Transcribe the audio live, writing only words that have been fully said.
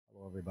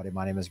Everybody,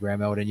 my name is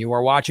Graham Elwood, and you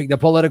are watching The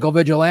Political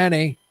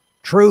Vigilante.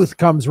 Truth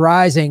comes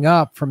rising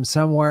up from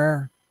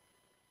somewhere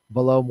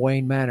below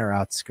Wayne Manor,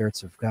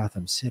 outskirts of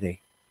Gotham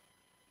City.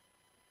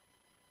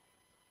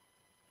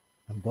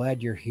 I'm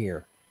glad you're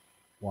here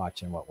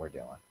watching what we're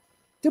doing.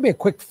 Do me a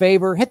quick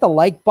favor, hit the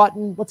like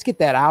button. Let's get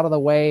that out of the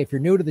way. If you're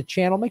new to the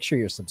channel, make sure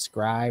you're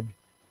subscribed.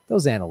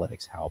 Those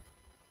analytics help.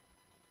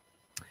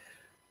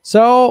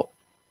 So,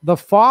 the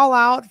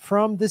fallout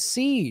from the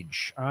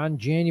siege on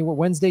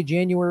Wednesday,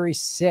 January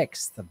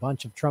 6th, a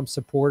bunch of Trump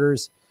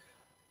supporters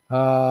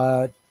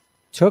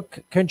took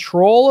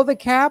control of the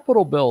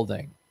Capitol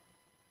building.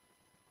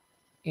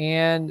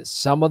 And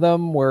some of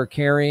them were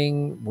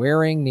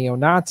wearing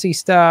neo-Nazi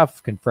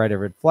stuff,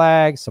 Confederate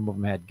flags. Some of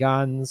them had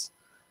guns.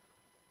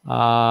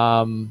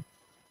 And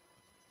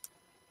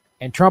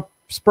Trump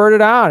spurred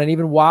it on. And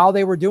even while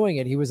they were doing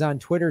it, he was on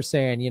Twitter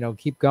saying,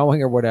 keep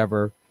going or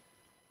whatever.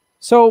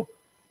 So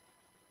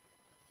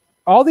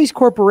all these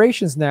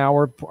corporations now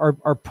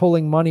are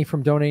pulling money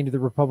from donating to the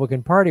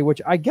Republican Party,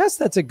 which I guess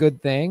that's a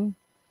good thing.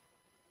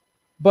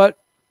 But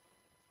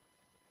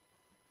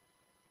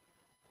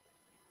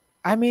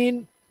I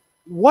mean,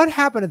 what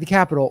happened at the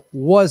Capitol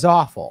was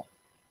awful.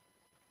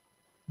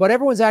 But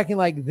everyone's acting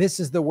like this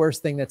is the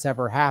worst thing that's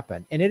ever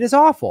happened. And it is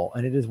awful.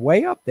 And it is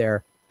way up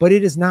there, but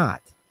it is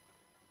not.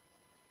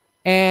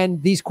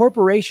 And these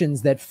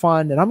corporations that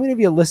fund, and I'm going to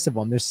give you a list of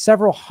them. There's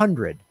several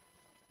hundred.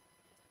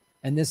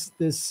 And this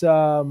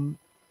website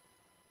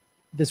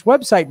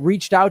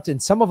reached out,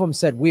 and some of them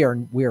said we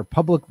are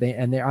public.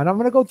 And I'm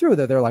going to go through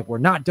that. They're like, we're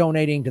not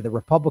donating to the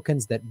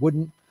Republicans that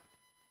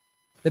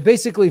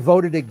basically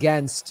voted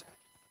against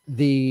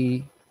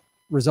the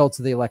results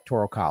of the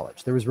Electoral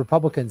College. There was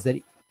Republicans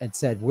that had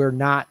said we're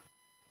not,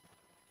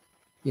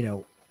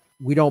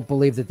 we don't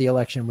believe that the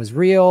election was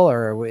real,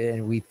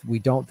 and we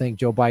don't think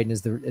Joe Biden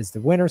is the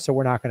winner, so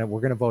we're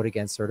going to vote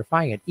against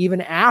certifying it.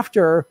 Even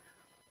after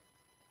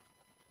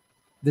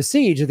the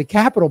siege of the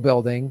Capitol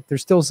building,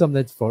 there's still some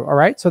that vote. All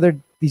right, so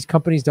these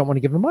companies don't want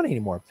to give them money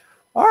anymore.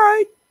 All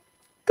right,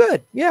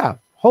 good, yeah,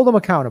 hold them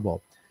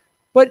accountable.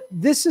 But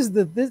this is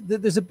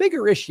there's a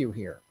bigger issue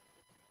here.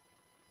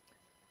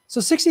 So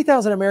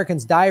 60,000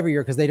 Americans die every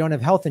year because they don't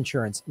have health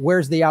insurance.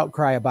 Where's the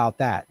outcry about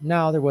that?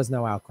 No, there was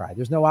no outcry.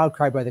 There's no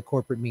outcry by the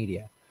corporate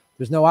media.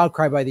 There's no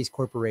outcry by these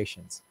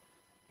corporations,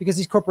 because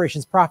these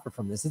corporations profit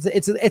from this.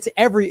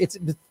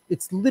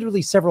 It's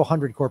literally several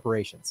hundred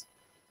corporations.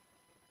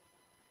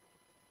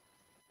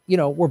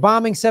 We're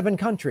bombing 7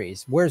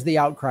 countries. Where's the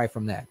outcry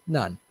from that?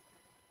 None.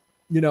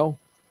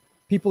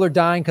 People are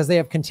dying because they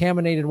have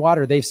contaminated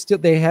water.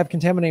 They have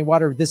contaminated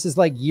water. This is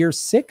like year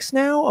 6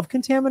 now of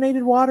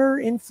contaminated water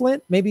in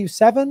Flint, maybe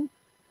 7.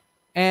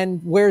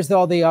 And where's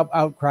all the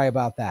outcry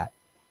about that?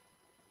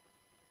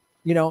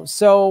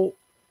 So,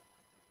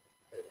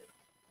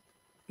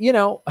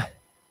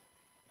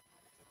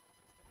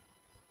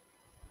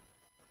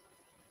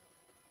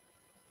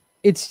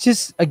 it's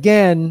just,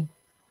 again,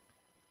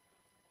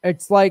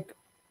 it's like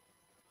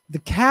the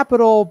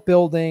Capitol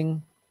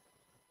building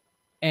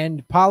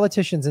and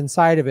politicians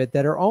inside of it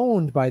that are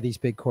owned by these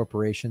big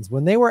corporations,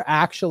 when they were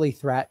actually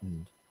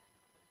threatened,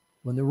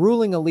 when the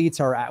ruling elites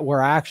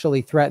were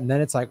actually threatened,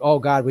 then it's like, oh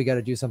God, we got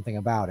to do something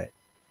about it.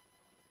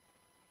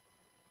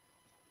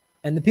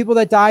 And the people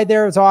that died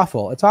there, it's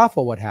awful. It's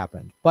awful what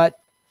happened. But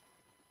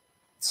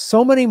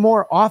so many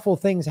more awful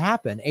things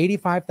happen.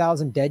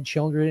 85,000 dead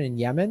children in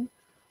Yemen.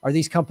 Are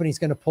these companies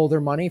going to pull their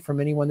money from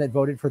anyone that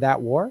voted for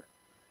that war?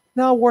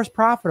 No, war's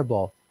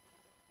profitable.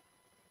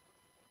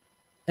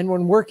 And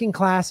when working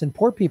class and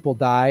poor people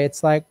die,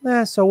 it's like,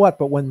 so what?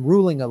 But when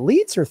ruling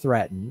elites are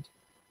threatened,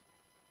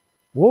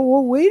 whoa,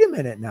 wait a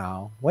minute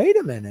now. Wait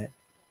a minute.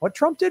 What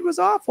Trump did was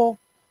awful.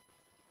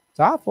 It's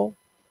awful.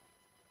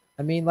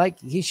 I mean, like,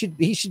 he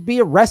should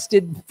be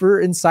arrested for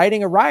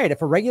inciting a riot.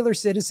 If a regular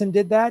citizen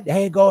did that,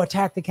 hey, go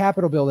attack the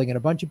Capitol building, and a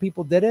bunch of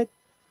people did it,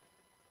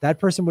 that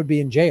person would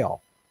be in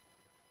jail.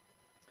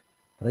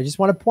 But I just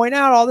want to point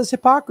out all this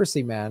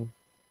hypocrisy, man.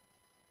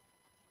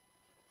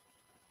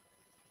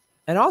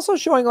 And also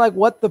showing like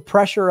what the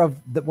pressure of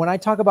when I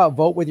talk about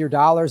vote with your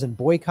dollars and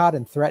boycott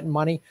and threaten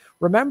money.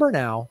 Remember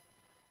now,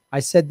 I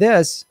said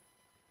this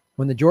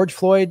when the George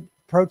Floyd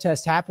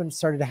protest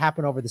started to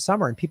happen over the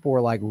summer, and people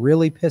were like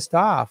really pissed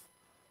off.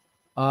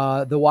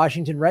 The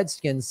Washington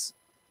Redskins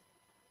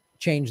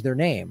changed their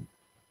name.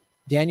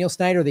 Daniel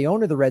Snyder, the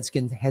owner of the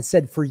Redskins, has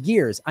said for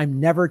years, I'm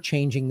never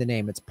changing the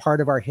name. It's part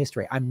of our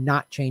history. I'm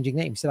not changing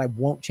the name. He said, I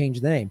won't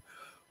change the name.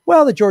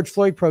 Well, the George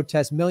Floyd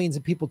protest, millions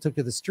of people took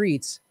to the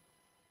streets,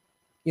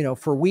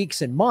 for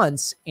weeks and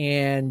months,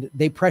 and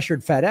they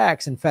pressured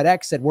FedEx, and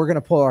FedEx said, we're going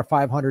to pull our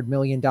 $500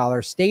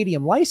 million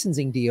stadium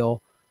licensing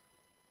deal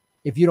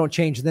if you don't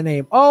change the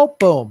name. Oh,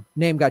 boom,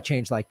 name got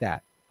changed like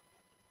that.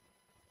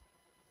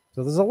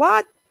 So there's a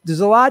lot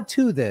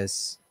to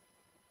this.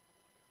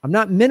 I'm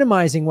not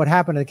minimizing what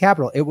happened at the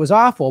Capitol. It was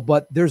awful,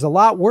 but there's a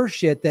lot worse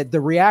shit that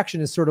the reaction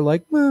is sort of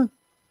like,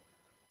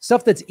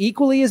 stuff that's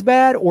equally as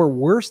bad or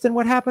worse than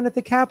what happened at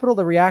the Capitol.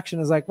 The reaction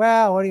is like,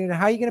 well, how are you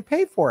going to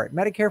pay for it?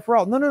 Medicare for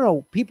all.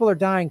 No. People are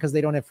dying because they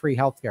don't have free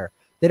health care.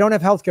 They don't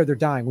have healthcare. They're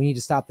dying. We need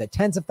to stop that.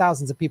 Tens of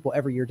thousands of people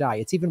every year die.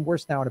 It's even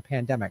worse now in a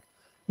pandemic.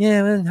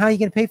 Yeah, man, how are you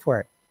going to pay for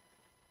it?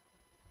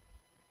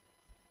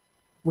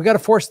 We got to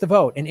force the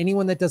vote. And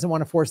anyone that doesn't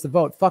want to force the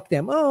vote, fuck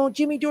them. Oh,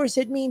 Jimmy Dore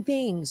said mean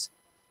things.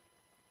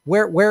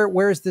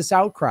 Where's this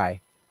outcry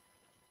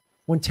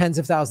when tens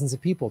of thousands of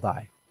people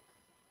die?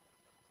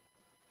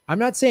 I'm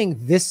not saying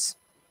this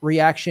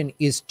reaction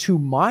is too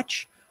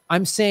much.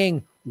 I'm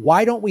saying,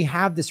 why don't we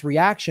have this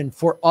reaction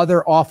for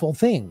other awful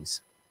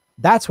things?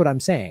 That's what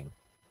I'm saying.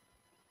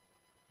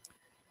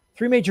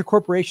 3 major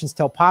corporations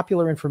tell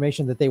Popular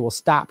Information that they will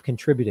stop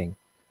contributing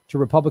to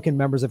Republican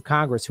members of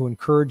Congress who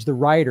encourage the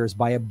rioters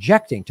by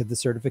objecting to the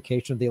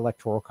certification of the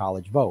Electoral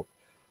College vote.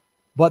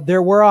 But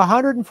there were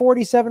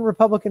 147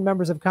 Republican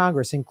members of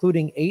Congress,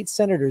 including 8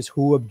 senators,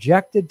 who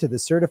objected to the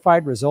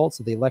certified results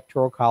of the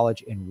Electoral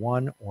College in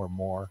 1 or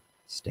more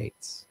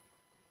states.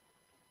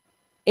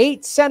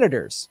 8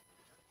 senators.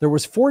 There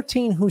was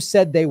 14 who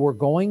said they were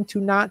going to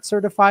not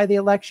certify the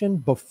election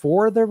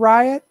before the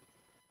riot.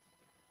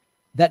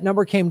 That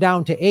number came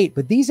down to 8.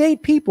 But these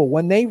 8 people,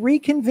 when they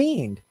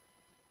reconvened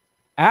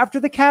after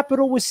the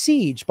Capitol was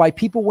sieged by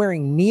people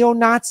wearing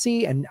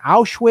neo-Nazi and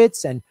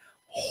Auschwitz and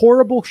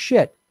horrible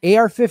shit,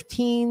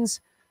 AR-15s,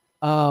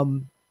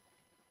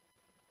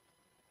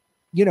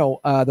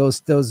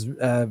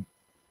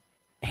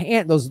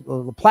 those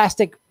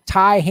plastic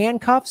tie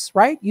handcuffs,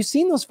 right? You've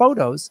seen those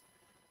photos.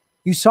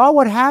 You saw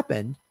what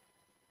happened.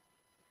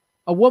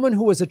 A woman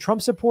who was a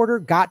Trump supporter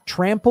got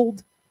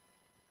trampled.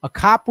 A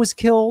cop was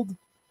killed.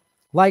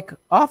 Like,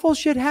 awful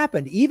shit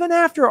happened. Even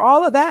after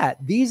all of that,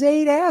 these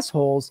 8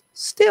 assholes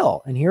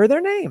still, and here are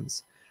their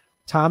names.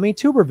 Tommy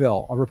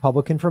Tuberville, a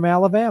Republican from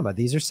Alabama.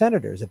 These are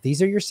senators. If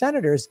these are your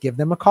senators, give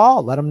them a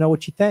call. Let them know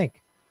what you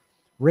think.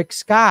 Rick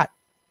Scott,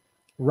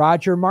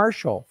 Roger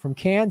Marshall from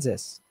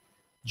Kansas,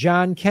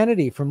 John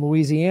Kennedy from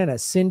Louisiana,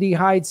 Cindy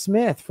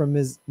Hyde-Smith from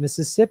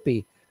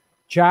Mississippi,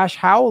 Josh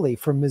Hawley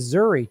from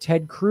Missouri,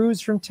 Ted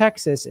Cruz from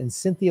Texas, and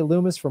Cynthia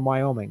Loomis from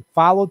Wyoming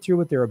followed through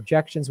with their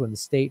objections when the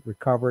state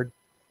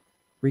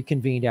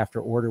reconvened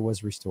after order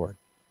was restored.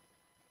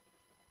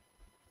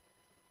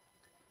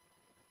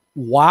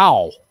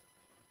 Wow.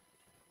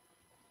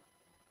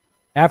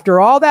 After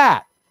all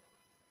that,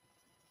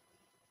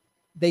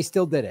 they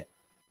still did it.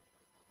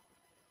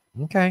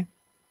 Okay.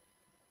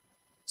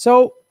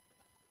 So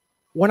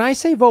when I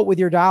say vote with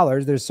your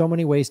dollars, there's so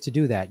many ways to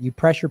do that. You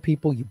pressure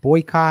people, you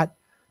boycott,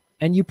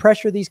 and you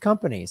pressure these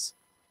companies.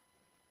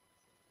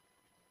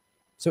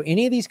 So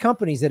any of these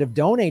companies that have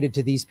donated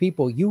to these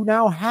people, you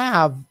now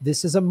have,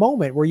 this is a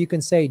moment where you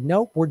can say,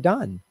 nope, we're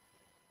done.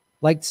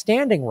 Like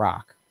Standing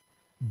Rock,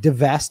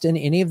 divest in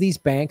any of these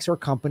banks or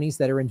companies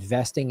that are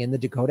investing in the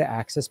Dakota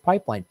Access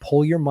Pipeline.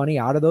 Pull your money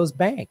out of those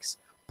banks.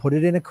 Put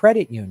it in a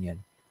credit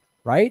union,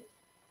 right?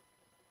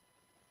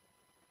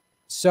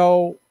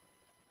 So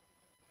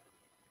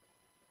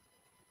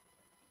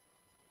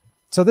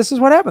this is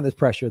what happened, this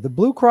pressure. The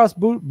Blue Cross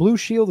Blue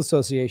Shield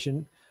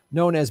Association,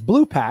 known as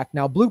Blue Pack.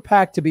 Now, Blue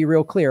Pack, to be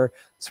real clear,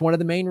 it's one of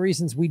the main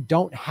reasons we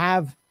don't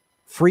have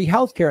free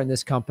healthcare in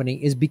this company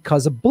is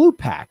because of Blue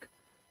Pack.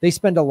 They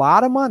spend a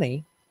lot of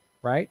money,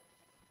 right?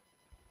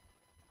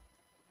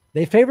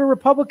 They favor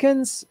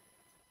Republicans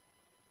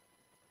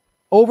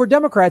over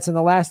Democrats in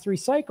the last 3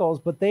 cycles,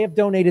 but they have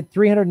donated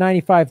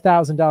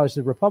 $395,000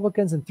 to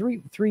Republicans and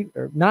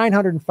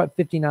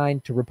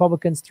 $959 to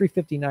Republicans,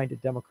 $359 to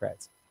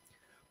Democrats.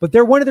 But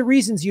they're one of the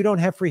reasons you don't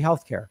have free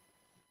healthcare.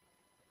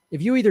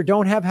 If you either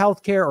don't have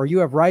health care or you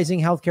have rising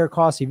healthcare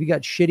costs, if you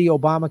got shitty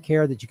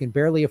Obamacare that you can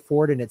barely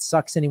afford and it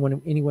sucks anyone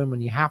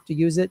when you have to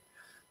use it,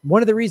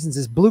 one of the reasons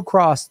is Blue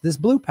Cross, this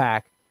Blue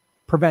Pack,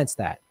 prevents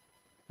that.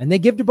 And they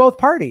give to both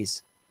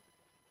parties.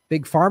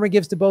 Big Pharma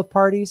gives to both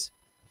parties.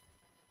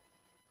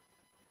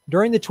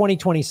 During the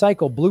 2020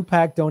 cycle, Blue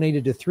Pack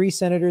donated to 3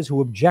 senators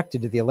who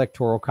objected to the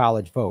Electoral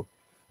College vote.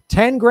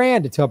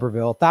 $10,000 to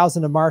Tuberville,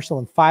 $1,000 to Marshall,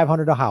 and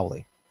 $500 to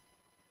Hawley.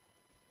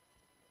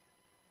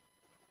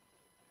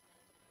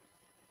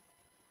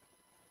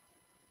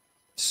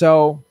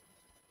 So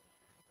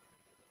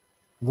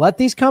let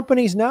these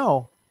companies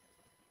know.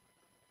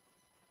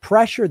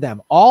 Pressure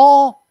them.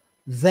 All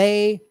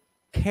they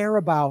care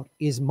about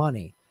is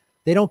money.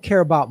 They don't care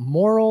about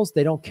morals.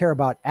 They don't care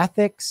about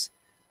ethics.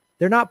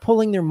 They're not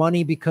pulling their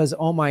money because,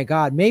 oh my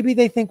God, maybe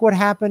they think what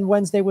happened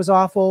Wednesday was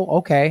awful.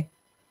 Okay.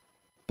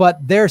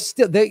 But they're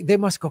still, they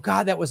must go,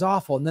 God, that was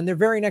awful. And then their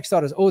very next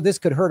thought is, oh, this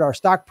could hurt our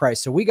stock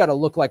price. So we got to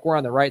look like we're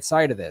on the right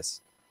side of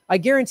this. I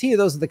guarantee you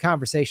those are the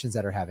conversations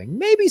that are having.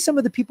 Maybe some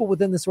of the people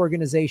within this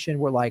organization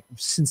were like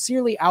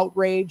sincerely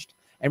outraged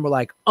and were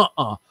like,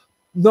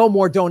 no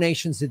more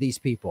donations to these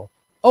people.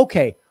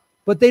 Okay.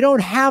 But they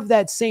don't have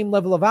that same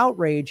level of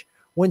outrage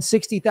when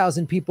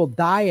 60,000 people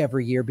die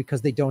every year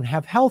because they don't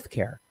have health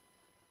care,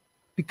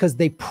 because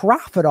they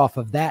profit off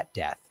of that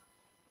death.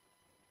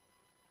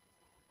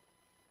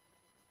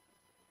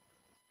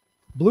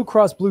 Blue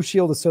Cross Blue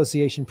Shield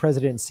Association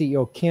President and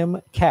CEO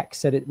Kim Keck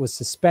said it was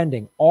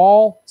suspending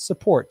all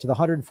support to the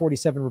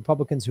 147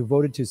 Republicans who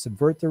voted to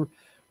subvert the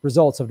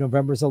results of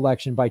November's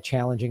election by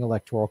challenging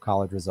Electoral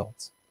College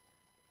results.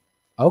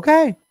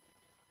 Okay.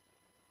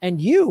 And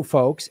you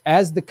folks,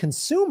 as the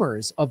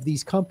consumers of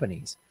these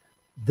companies,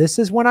 this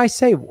is when I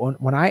say,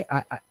 when I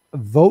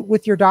vote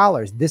with your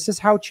dollars, this is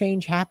how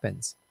change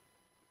happens.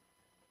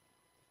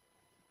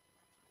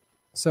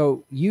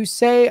 So you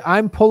say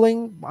I'm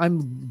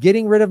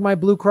getting rid of my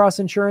Blue Cross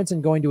insurance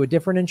and going to a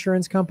different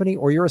insurance company,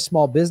 or you're a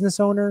small business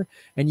owner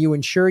and you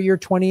insure your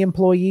 20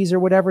 employees or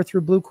whatever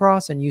through Blue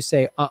Cross, and you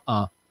say,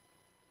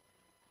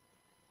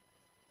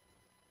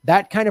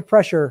 that kind of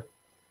pressure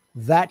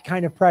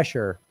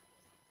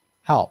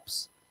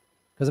helps.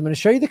 Because I'm going to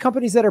show you the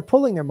companies that are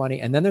pulling their money.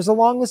 And then there's a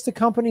long list of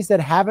companies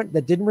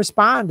that didn't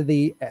respond to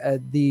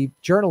the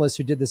journalists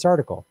who did this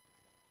article.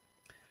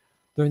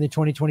 During the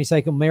 2020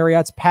 cycle,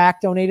 Marriott's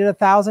PAC donated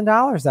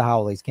 $1,000 to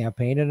Howley's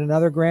campaign and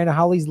another grand to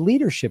Howley's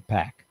leadership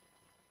PAC.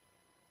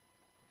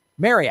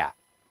 Marriott.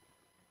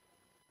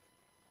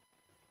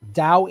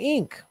 Dow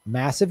Inc.,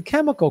 massive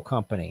chemical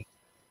company,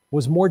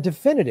 was more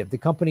definitive. The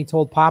company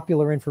told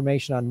Popular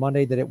Information on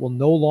Monday that it will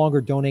no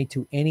longer donate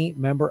to any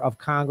member of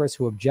Congress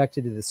who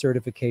objected to the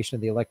certification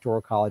of the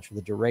Electoral College for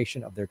the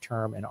duration of their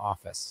term in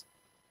office.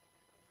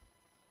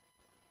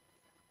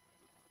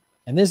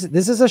 And this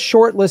is a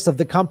short list of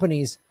the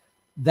companies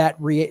that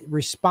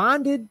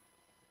responded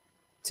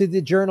to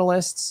the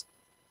journalists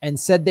and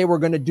said they were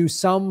going to do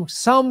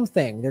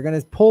something. They're going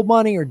to pull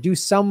money or do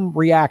some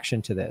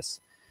reaction to this.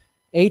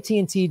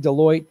 AT&T,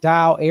 Deloitte,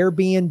 Dow,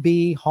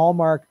 Airbnb,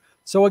 Hallmark.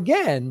 So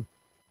again,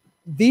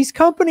 these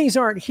companies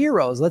aren't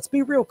heroes. Let's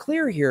be real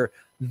clear here.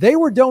 They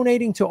were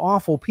donating to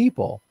awful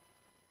people.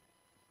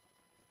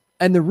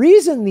 And the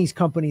reason these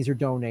companies are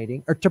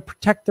donating are to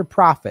protect their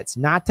profits,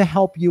 not to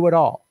help you at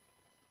all.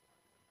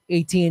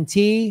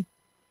 AT&T,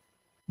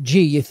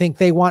 gee, you think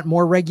they want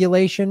more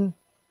regulation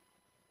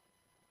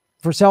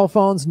for cell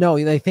phones?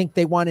 No, they think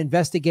they want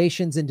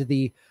investigations into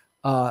the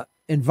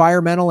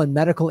environmental and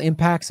medical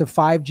impacts of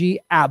 5G?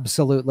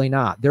 Absolutely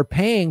not. They're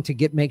paying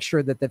to make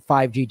sure that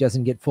 5G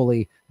doesn't get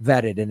fully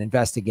vetted and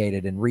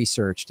investigated and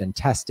researched and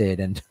tested,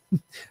 and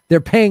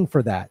they're paying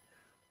for that.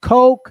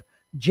 Coke,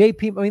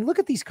 JP, I mean, look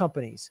at these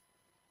companies.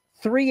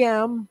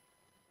 3M,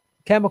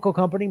 chemical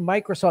company,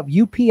 Microsoft,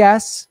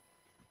 UPS,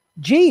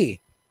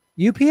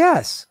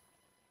 UPS.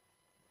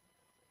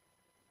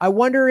 I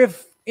wonder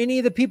if any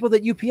of the people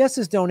that UPS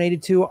is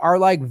donated to are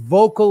like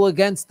vocal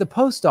against the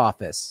post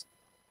office.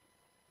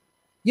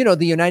 You know,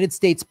 the United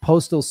States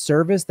Postal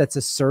Service, that's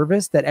a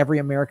service that every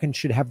American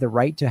should have the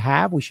right to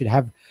have. We should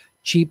have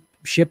cheap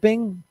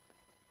shipping,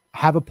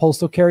 have a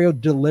postal carrier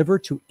deliver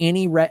to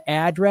any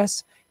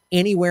address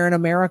anywhere in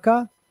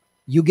America.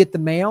 You get the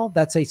mail.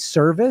 That's a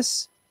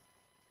service.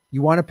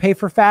 You want to pay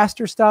for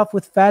faster stuff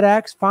with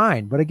FedEx?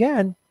 Fine. But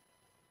again,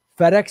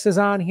 FedEx is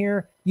on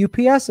here.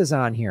 UPS is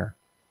on here.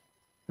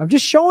 I'm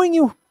just showing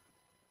you.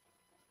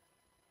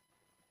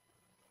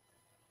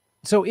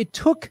 So it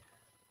took,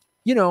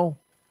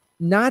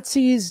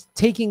 Nazis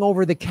taking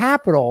over the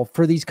Capitol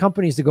for these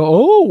companies to go,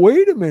 oh,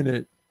 wait a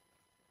minute.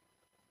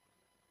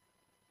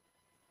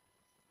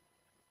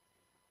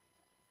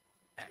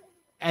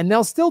 And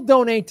they'll still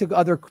donate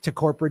to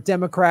corporate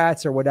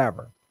Democrats or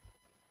whatever.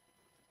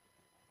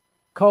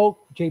 Coke,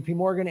 JP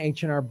Morgan,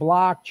 H&R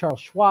Block,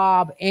 Charles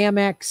Schwab,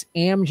 Amex,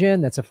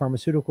 Amgen, that's a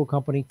pharmaceutical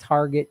company,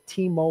 Target,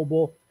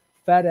 T-Mobile,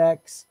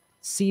 FedEx,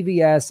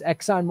 CVS,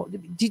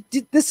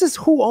 Exxon. This is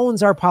who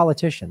owns our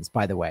politicians,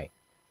 by the way.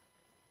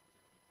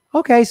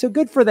 Okay, so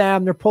good for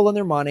them. They're pulling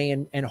their money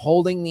and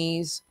holding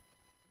these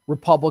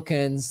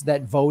Republicans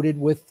that voted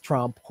with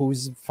Trump,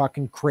 who's a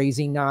fucking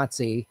crazy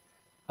Nazi,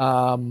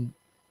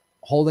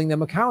 holding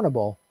them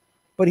accountable.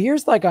 But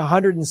here's like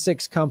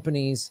 106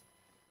 companies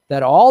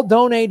that all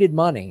donated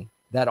money,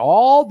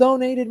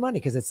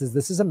 because it says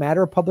this is a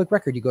matter of public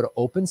record. You go to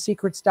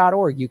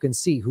opensecrets.org, you can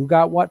see who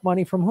got what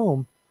money from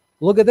whom.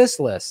 Look at this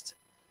list.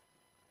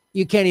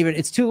 You can't even,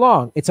 it's too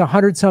long. It's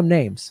 100-some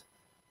names.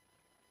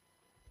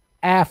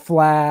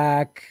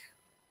 Aflac,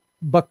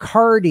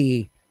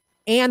 Bacardi,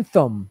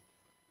 Anthem,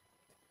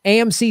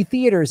 AMC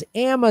Theaters,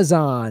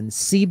 Amazon,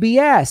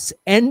 CBS,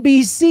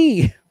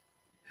 NBC.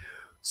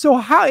 So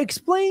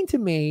explain to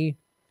me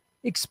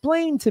why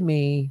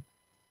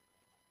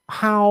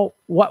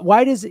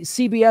does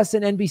CBS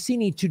and NBC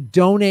need to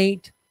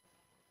donate?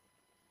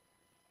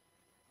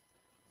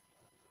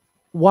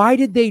 Why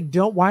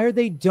are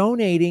they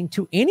donating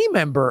to any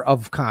member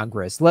of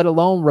Congress, let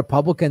alone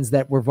Republicans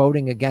that were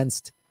voting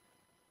against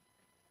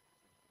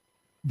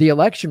the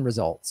election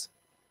results?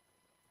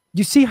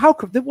 You see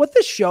what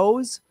this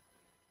shows?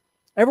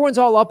 Everyone's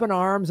all up in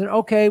arms and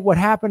okay, what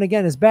happened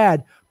again is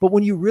bad. But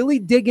when you really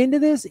dig into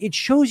this, it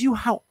shows you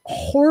how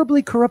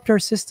horribly corrupt our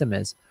system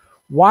is.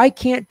 Why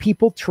can't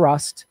people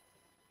trust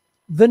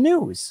the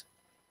news?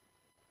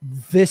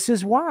 This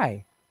is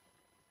why.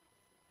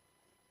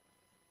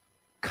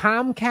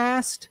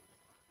 Comcast,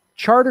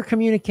 Charter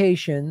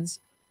Communications,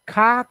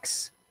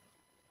 Cox,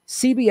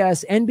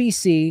 CBS,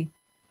 NBC,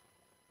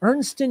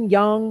 Ernst &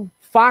 Young,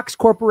 Fox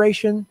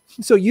Corporation.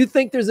 So you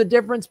think there's a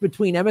difference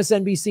between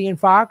MSNBC and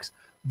Fox?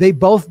 They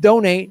both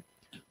donate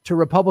to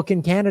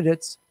Republican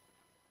candidates.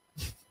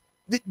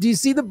 Do you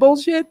see the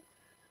bullshit?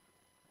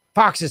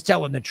 Fox is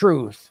telling the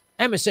truth.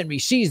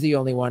 MSNBC is the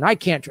only one.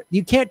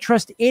 You can't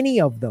trust any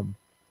of them.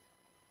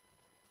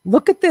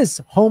 Look at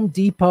this. Home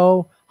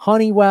Depot,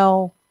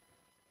 Honeywell,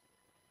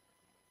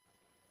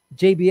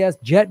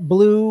 JBS,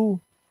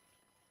 JetBlue,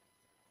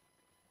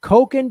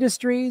 Coke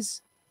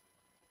Industries.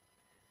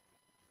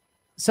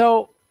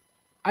 So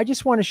I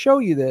just want to show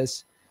you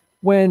this.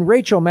 When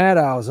Rachel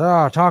Maddow's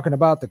talking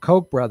about the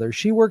Koch brothers,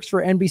 she works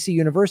for NBC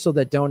Universal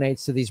that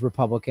donates to these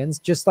Republicans,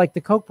 just like the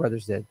Koch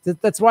brothers did.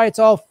 That's why it's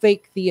all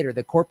fake theater.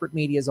 The corporate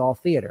media is all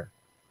theater.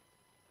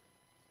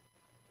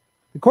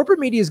 The corporate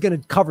media is going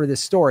to cover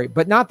this story,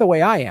 but not the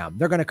way I am.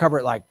 They're going to cover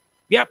it like,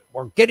 yep,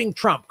 we're getting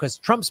Trump because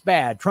Trump's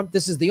bad.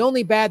 This is the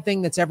only bad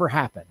thing that's ever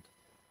happened.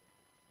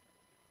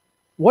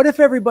 What if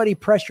everybody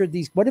pressured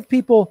these? What if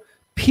people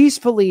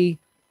peacefully,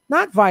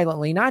 not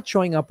violently, not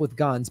showing up with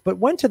guns, but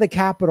went to the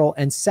Capitol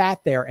and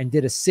sat there and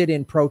did a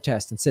sit-in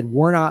protest and said,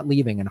 we're not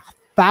leaving. And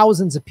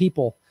thousands of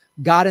people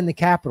got in the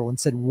Capitol and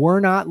said, we're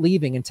not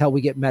leaving until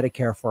we get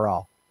Medicare for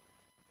all.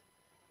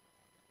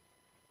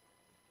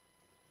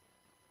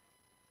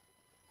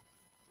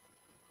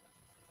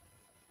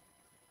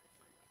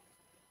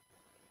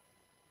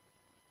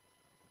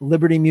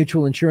 Liberty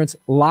Mutual Insurance,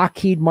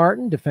 Lockheed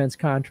Martin, defense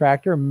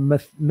contractor,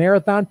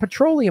 Marathon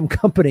Petroleum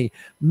Company,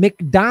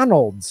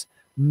 McDonald's,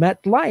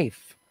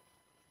 MetLife,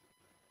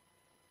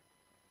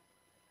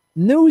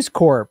 News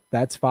Corp,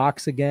 that's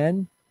Fox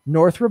again,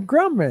 Northrop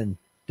Grumman,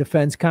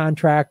 defense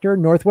contractor,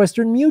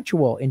 Northwestern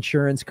Mutual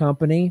Insurance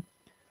Company,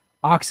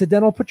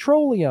 Occidental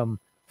Petroleum,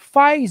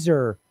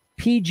 Pfizer,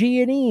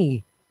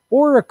 PG&E,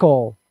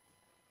 Oracle,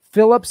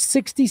 Phillips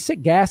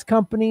 66 gas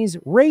companies,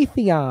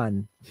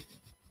 Raytheon,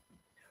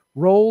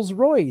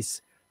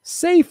 Rolls-Royce,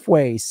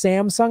 Safeway,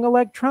 Samsung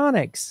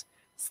Electronics,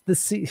 the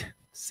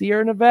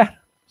Sierra Nevada,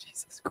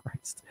 Jesus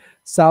Christ,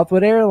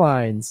 Southwest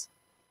Airlines,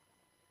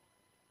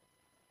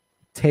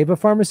 Teva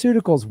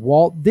Pharmaceuticals,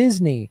 Walt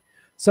Disney.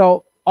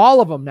 So all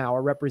of them now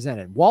are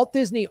represented. Walt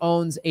Disney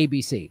owns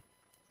ABC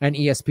and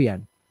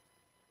ESPN.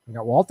 We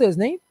got Walt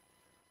Disney.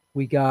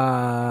 We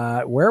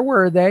got, where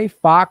were they?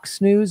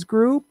 Fox News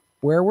Group.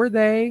 Where were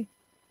they?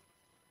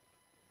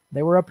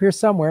 They were up here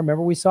somewhere.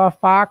 Remember we saw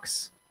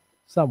Fox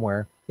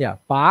somewhere. Yeah,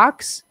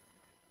 Fox,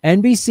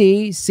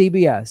 NBC,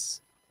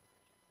 CBS,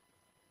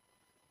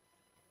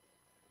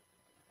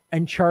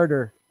 and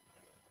Charter.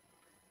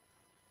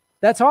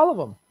 That's all of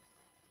them.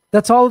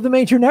 That's all of the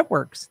major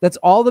networks. That's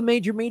all the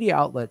major media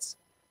outlets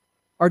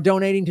are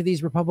donating to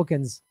these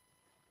Republicans.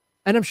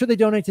 And I'm sure they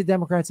donate to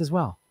Democrats as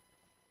well.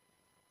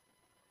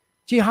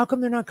 Gee, how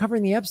come they're not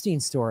covering the Epstein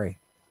story?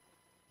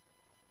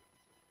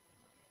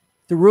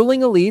 The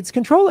ruling elites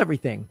control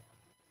everything.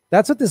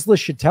 That's what this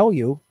list should tell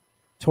you.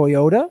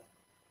 Toyota,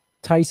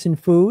 Tyson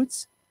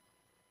Foods,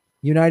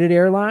 United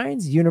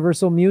Airlines,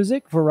 Universal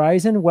Music,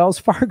 Verizon, Wells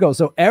Fargo.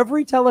 So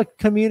every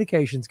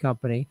telecommunications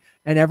company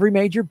and every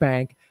major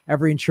bank,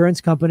 every insurance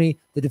company,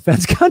 the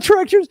defense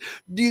contractors.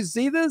 Do you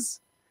see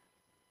this?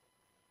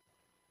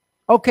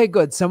 Okay,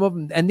 good. Some of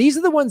them, and these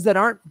are the ones that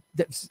aren't,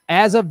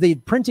 as of the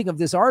printing of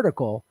this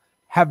article,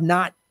 have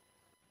not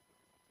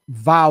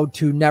vowed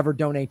to never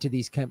donate to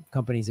these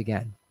companies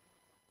again,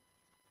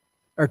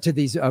 or to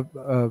these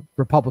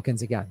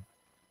Republicans again.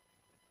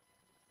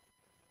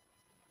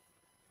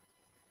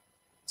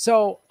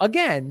 So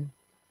again,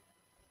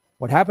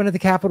 what happened at the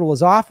Capitol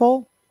is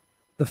awful.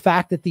 The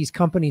fact that these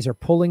companies are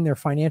pulling their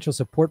financial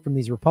support from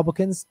these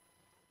Republicans,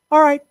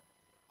 all right,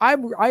 I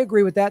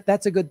agree with that.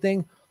 That's a good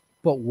thing.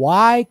 But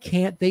why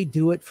can't they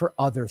do it for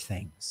other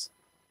things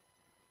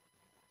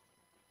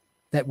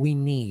that we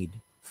need?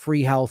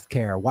 Free health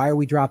care. Why are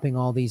we dropping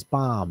all these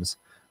bombs?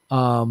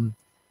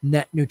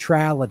 Net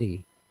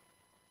neutrality.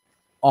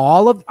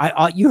 All of,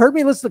 you heard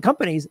me list the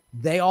companies.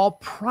 They all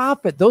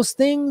profit. Those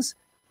things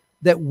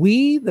that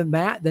we, the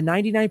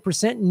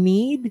 99%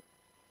 need.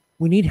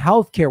 We need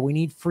healthcare. We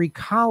need free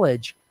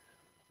college.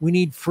 We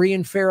need free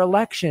and fair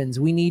elections.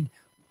 We need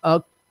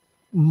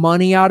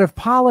money out of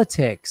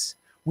politics.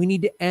 We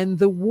need to end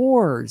the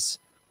wars.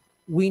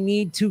 We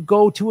need to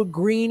go to a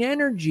green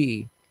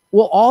energy.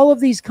 Well, all of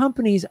these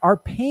companies are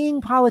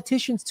paying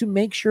politicians to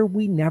make sure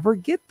we never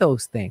get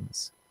those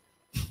things.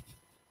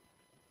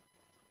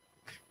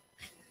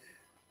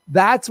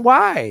 That's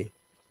why.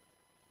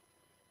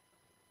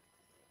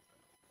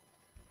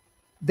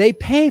 They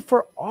pay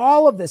for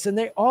all of this, and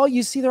they're all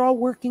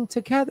working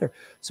together.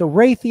 So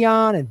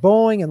Raytheon and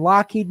Boeing and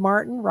Lockheed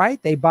Martin,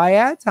 right? They buy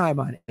ad time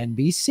on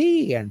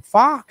NBC and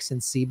Fox and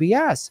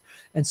CBS.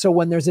 And so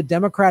when there's a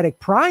Democratic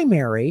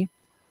primary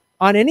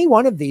on any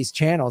one of these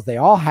channels, they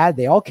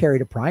all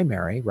carried a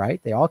primary,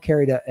 right? They all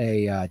carried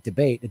a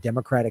debate, a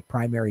Democratic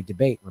primary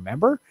debate,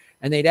 remember?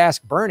 And they'd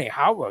ask Bernie,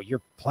 how are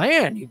you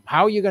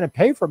going to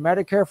pay for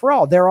Medicare for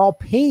all? They're all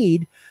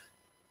paid.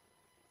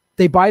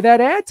 They buy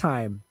that ad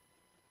time.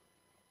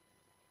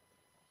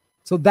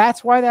 So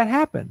that's why that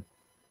happened.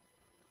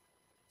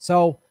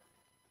 So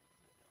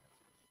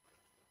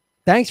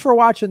thanks for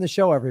watching the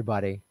show,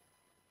 everybody.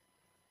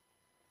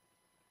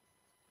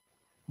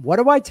 What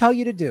do I tell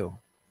you to do?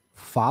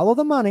 Follow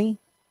the money,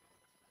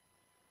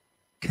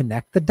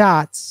 connect the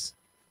dots,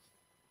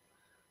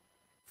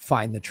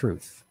 find the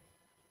truth.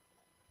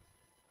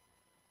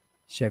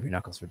 Shave your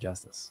knuckles for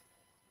justice.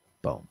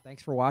 Boom.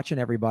 Thanks for watching,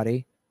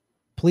 everybody.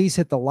 Please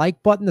hit the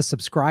like button, the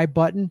subscribe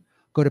button.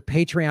 Go to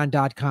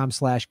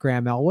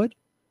patreon.com/Graham Elwood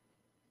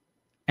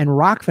and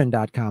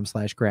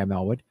rockfin.com/Graham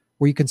Elwood,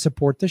 where you can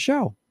support the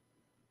show.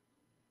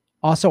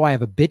 Also, I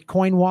have a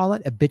Bitcoin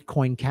wallet, a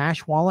Bitcoin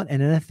Cash wallet,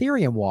 and an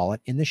Ethereum wallet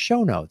in the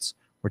show notes.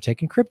 We're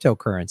taking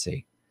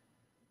cryptocurrency. I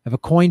have a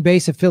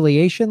Coinbase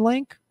affiliation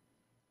link.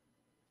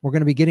 We're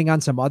going to be getting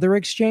on some other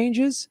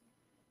exchanges.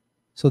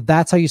 So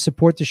that's how you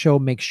support the show.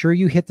 Make sure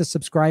you hit the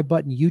subscribe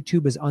button.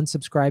 YouTube is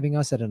unsubscribing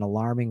us at an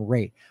alarming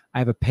rate. I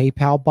have a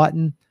PayPal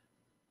button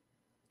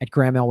at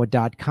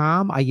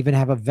grahamelwood.com. I even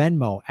have a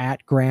Venmo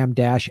at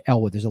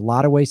Graham-Elwood. There's a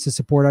lot of ways to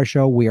support our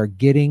show. We are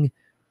getting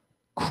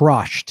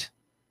crushed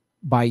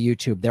by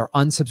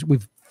YouTube.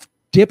 We've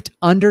dipped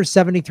under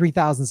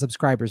 73,000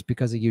 subscribers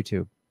because of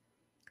YouTube.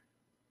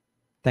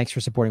 Thanks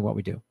for supporting what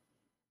we do.